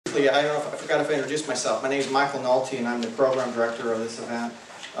briefly, I forgot if I introduced myself. My name is Michael Nolte, and I'm the program director of this event,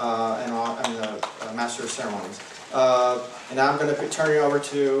 and I'm the master of ceremonies. And I'm going to turn it over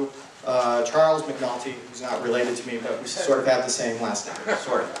to Charles McNulty, who's not related to me, but we sort of have the same last name,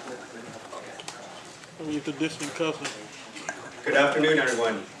 sort of. The distant cousin. Good afternoon,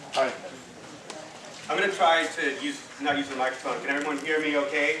 everyone. Hi. I'm going to try to not use the microphone. Can everyone hear me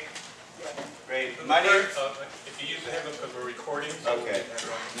okay? Great. My name. If you use the headphones because we're recording. Okay.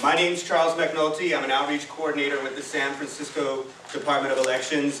 My name's Charles McNulty. I'm an outreach coordinator with the San Francisco Department of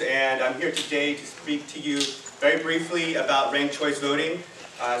Elections, and I'm here today to speak to you very briefly about ranked choice voting.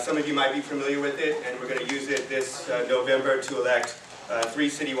 Some of you might be familiar with it, and we're going to use it this November to elect 3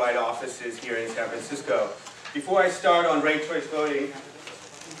 citywide offices here in San Francisco. Before I start on ranked choice voting,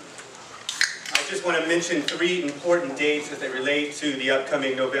 I just want to mention 3 important dates as they relate to the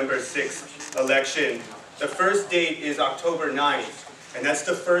upcoming November 6th election. The first date is October 9th, and that's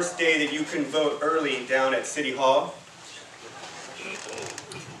the first day that you can vote early down at City Hall.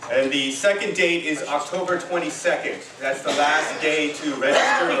 And the second date is October 22nd. That's the last day to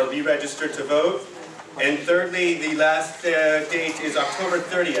register or re-register to vote. And thirdly, the last date is October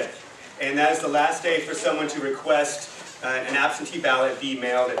 30th, and that is the last day for someone to request an absentee ballot be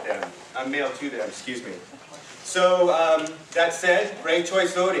mailed to them, excuse me. So that said, ranked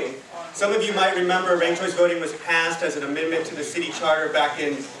choice voting. Some of you might remember ranked choice voting was passed as an amendment to the city charter back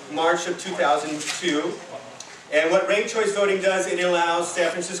in March of 2002. And what ranked choice voting does, it allows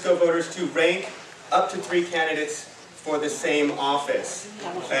San Francisco voters to rank up to 3 candidates for the same office.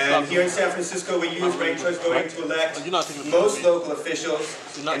 And here in San Francisco, we use ranked choice voting to elect most local officials.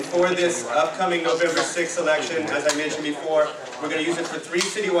 And for this upcoming November 6th election, as I mentioned before, we're going to use it for 3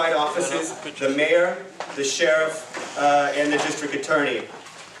 citywide offices: the mayor, the sheriff, and the district attorney.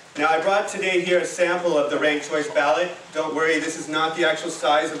 Now, I brought today here a sample of the ranked choice ballot. Don't worry, this is not the actual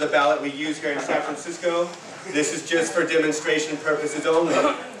size of the ballot we use here in San Francisco. This is just for demonstration purposes only.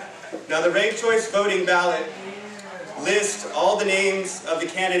 Now, the ranked choice voting ballot lists all the names of the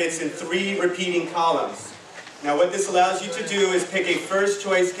candidates in 3 repeating columns. Now, what this allows you to do is pick a first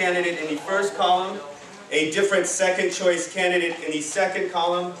choice candidate in the first column, a different second choice candidate in the second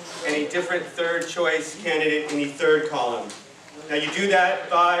column, and a different third choice candidate in the third column. Now, you do that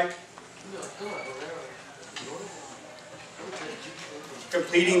by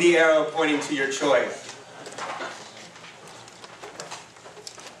completing the arrow pointing to your choice.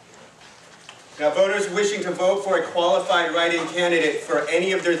 Now, voters wishing to vote for a qualified write-in candidate for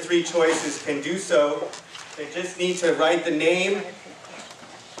any of their 3 choices can do so. They just need to write the name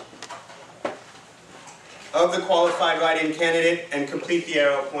of the qualified write-in candidate and complete the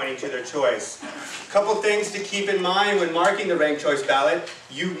arrow pointing to their choice. A couple things to keep in mind when marking the ranked choice ballot.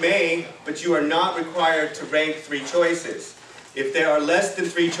 You may, but you are not required to rank 3 choices. If there are less than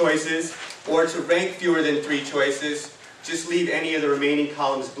 3 choices, or to rank fewer than 3 choices, just leave any of the remaining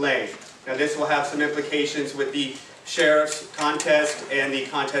columns blank. Now, this will have some implications with the sheriff's contest and the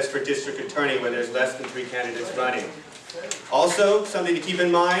contest for district attorney where there's less than 3 candidates running. Also, something to keep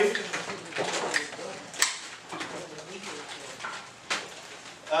in mind,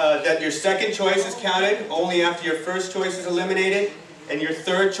 that your second choice is counted only after your first choice is eliminated, and your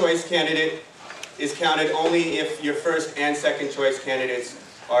third choice candidate is counted only if your first and second choice candidates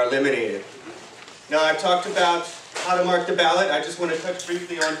are eliminated. Now, I've talked about how to mark the ballot. I just want to touch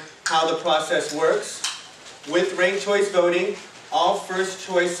briefly on how the process works. With ranked choice voting, all first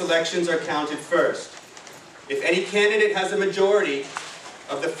choice selections are counted first. If any candidate has a majority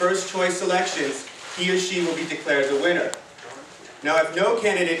of the first choice selections, he or she will be declared the winner. Now, if no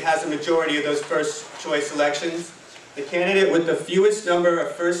candidate has a majority of those first choice selections, the candidate with the fewest number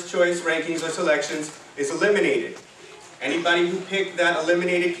of first choice rankings or selections is eliminated. Anybody who picked that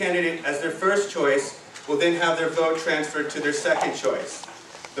eliminated candidate as their first choice will then have their vote transferred to their second choice.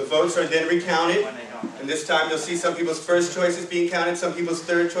 The votes are then recounted, and this time you'll see some people's first choices being counted, some people's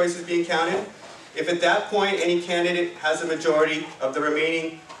third choices being counted. If at that point any candidate has a majority of the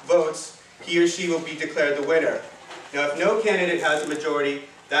remaining votes, he or she will be declared the winner. Now, if no candidate has a majority,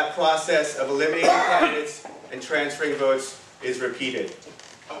 that process of eliminating candidates and transferring votes is repeated.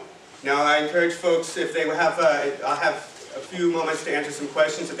 Now, I encourage folks, if they have, I'll have a few moments to answer some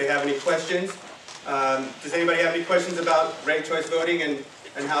questions if they have any questions. Does anybody have any questions about ranked choice voting and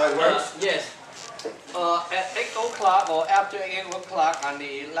how it works? Yes. At 8 o'clock or after 8 o'clock on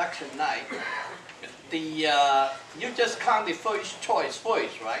the election night, you just count the first choice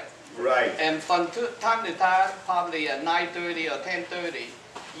first, right? Right. And from time to time, probably at 9:30 or 10:30,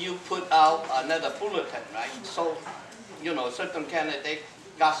 you put out another bulletin, right? So, you know, certain candidate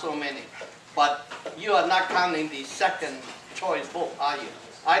got so many. But you are not counting the second choice vote, are you?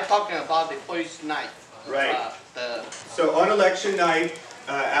 I talking about the first night. Right. The So on election night,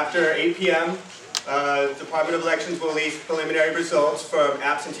 after 8 p.m., Department of Elections will release preliminary results from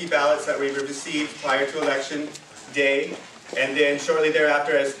absentee ballots that we received prior to election day. And then shortly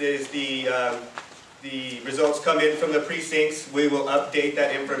thereafter, as the results come in from the precincts, we will update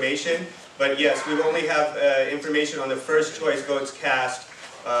that information. But yes, we will only have information on the first choice votes cast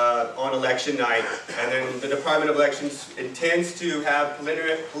on election night. And then the Department of Elections intends to have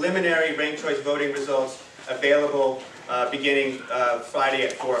preliminary ranked choice voting results available beginning Friday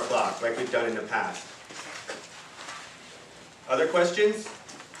at 4 o'clock, like we've done in the past. Other questions?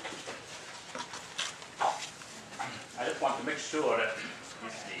 I just want to make sure that the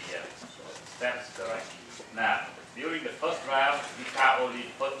steps correct. Now, during the first round, we count only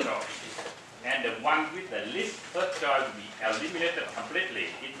first choice. And the one with the least first choice will be eliminated completely.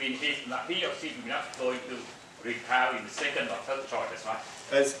 It means he or she will not going to recount in the second or third choice, right?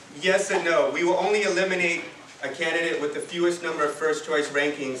 Yes and no. We will only eliminate a candidate with the fewest number of first choice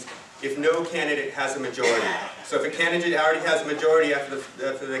rankings if no candidate has a majority. So if a candidate already has a majority after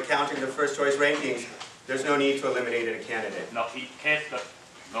the counting of the first choice rankings, there's no need to eliminate a candidate. No, in case that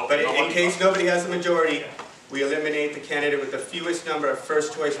But in case nobody has a majority, we eliminate the candidate with the fewest number of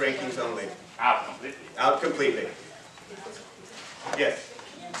first choice rankings only. out completely. Out completely. Yes?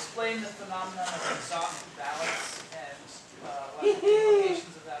 Can you explain the phenomenon of exhausted ballots and what the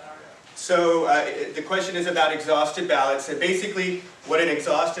implications of that are? So the question is about exhausted ballots. And basically, what an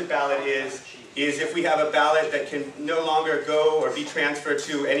exhausted ballot is if we have a ballot that can no longer go or be transferred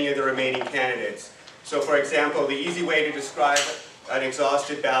to any of the remaining candidates. So for example, the easy way to describe an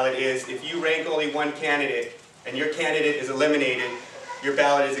exhausted ballot is if you rank only one candidate and your candidate is eliminated, your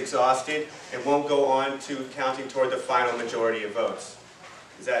ballot is exhausted and won't go on to counting toward the final majority of votes.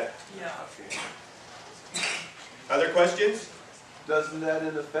 Is that? Yeah. Other questions? Doesn't that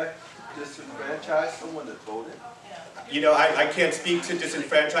in effect disenfranchise someone that voted? You know, I can't speak to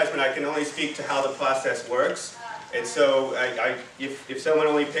disenfranchisement. I can only speak to how the process works. And so if someone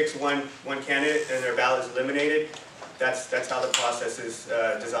only picks one candidate and their ballot is eliminated, that's how the process is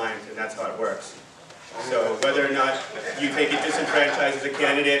designed, and that's how it works. So whether or not you think it disenfranchises a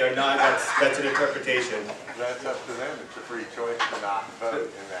candidate or not, that's an interpretation. That's up to them. It's a free choice to not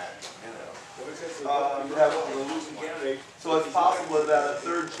vote in that, you know. So it's possible that a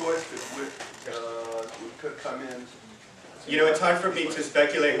third choice could come in. You know, it's hard for me to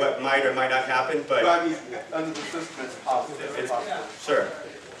speculate what might or might not happen, but I mean, under the system, it's possible. sure.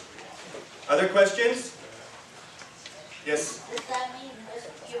 Other questions? Yes? Does that mean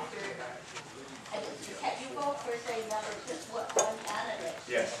if you vote for, say, just one candidate?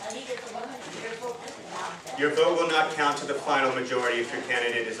 Yes. And he gets eliminated, your vote doesn't count then? Your vote will not count to the final majority if your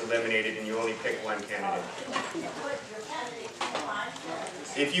candidate is eliminated and you only pick one candidate. Can you put your candidate 3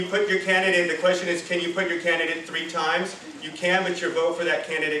 times? If you put your candidate, the question is, can you put your candidate 3 times? You can, but your vote for that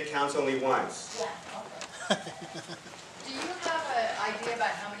candidate counts only once. Yeah, okay. Do you have an idea about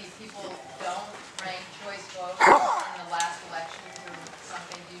how many people don't rank choice votes in the last election or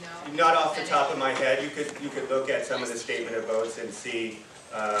something? Do you know? Not off the top of my head. You could look at some of the statement of votes and see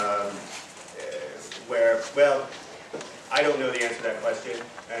where. Well, I don't know the answer to that question,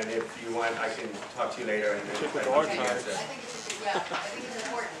 and if you want, I can talk to you later and then try to give you the answer. I think it's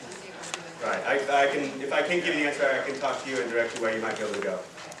important to see what we're doing. Right. I can. If I can't give you the answer, I can talk to you and direct you where you might be able to go.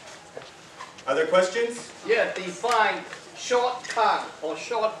 Other questions? yeah, define short count or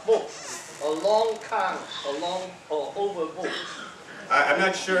short vote, or long count or long or over vote. I'm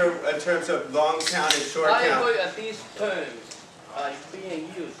not sure in terms of long count and short I count. heard at these terms are being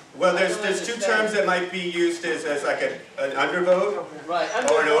used. Well, I there's don't 2 understand. terms that might be used as like an undervote Right,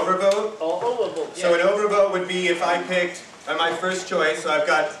 or an overvote. or overvote. So an yes. overvote would be if I picked my first choice, so I've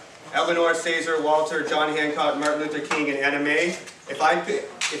got Eleanor, Caesar, Walter, John Hancock, Martin Luther King, and Anna Mae. If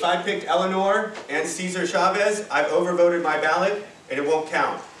I picked Eleanor and Cesar Chavez, I've overvoted my ballot and it won't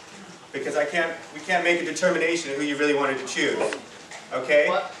count. Because we can't make a determination of who you really wanted to choose. Okay?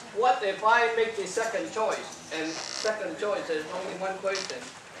 But what if I make the second choice, and second choice is only one person?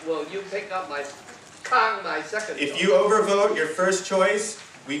 Will you pick up count my second choice? If you overvote your first choice,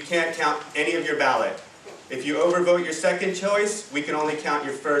 we can't count any of your ballot. If you overvote your second choice, we can only count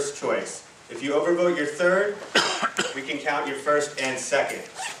your first choice. If you overvote your third, we can count your first and second.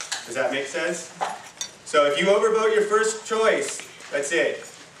 Does that make sense? So if you overvote your first choice, that's it.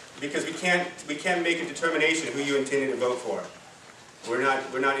 Because we can't make a determination who you intended to vote for. We're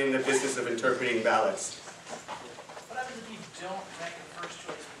not in the business of interpreting ballots. What happens if you don't rank the first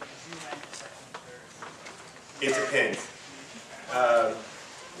choice, but you do rank the second and third? It depends.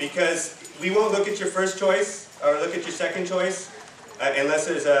 Because we won't look at your first choice or look at your second choice unless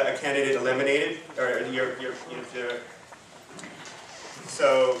there's a candidate eliminated, or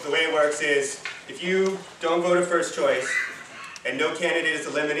so the way it works is, if you don't vote a first choice, and no candidate is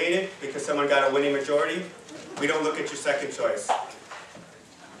eliminated because someone got a winning majority, we don't look at your second choice. But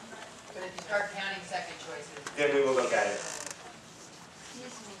if you start counting second choices, Then we will look at it.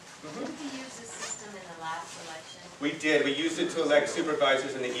 Excuse me, didn't we use this system in the last election? We did. We used it to elect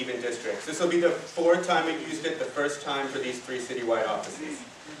supervisors in the even districts. This will be the fourth time we used it, the first time for these 3 citywide offices.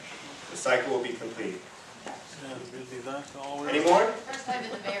 The cycle will be complete. Any more? first time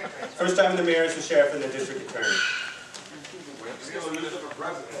in the mayor's race. First time in the mayor is the sheriff and the district attorney.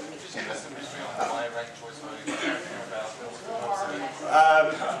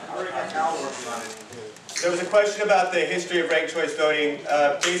 There was a question about the history of ranked choice voting.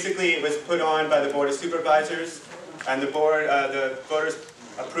 Basically, it was put on by the Board of Supervisors, and the voters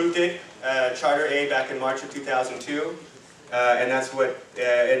approved it, Charter A, back in March of 2002, and that's what.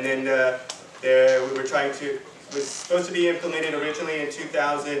 And then we were trying to. It was supposed to be implemented originally in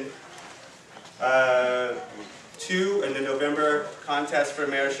 2002 in the November contest for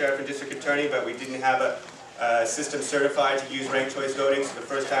mayor, sheriff, and district attorney, but we didn't have a system certified to use ranked choice voting, so the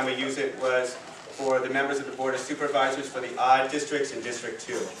first time we used it was for the members of the Board of Supervisors for the odd districts in District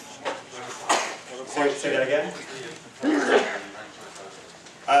 2. Say that again?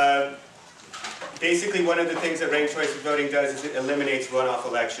 Basically, one of the things that ranked choice voting does is it eliminates runoff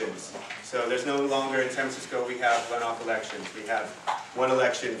elections. So there's no longer in San Francisco we have runoff elections. We have one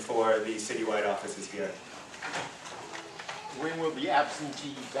election for the citywide offices here. When will the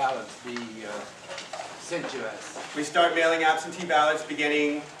absentee ballots be sent to us? We start mailing absentee ballots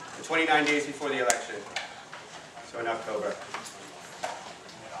beginning 29 days before the election, so in October.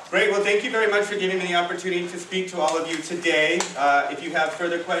 Great, well thank you very much for giving me the opportunity to speak to all of you today. If you have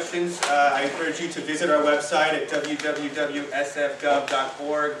further questions, I encourage you to visit our website at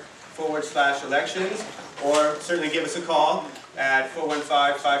www.sfgov.org/elections, or certainly give us a call at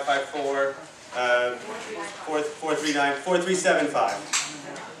 415-554-4375.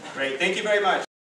 Great, thank you very much.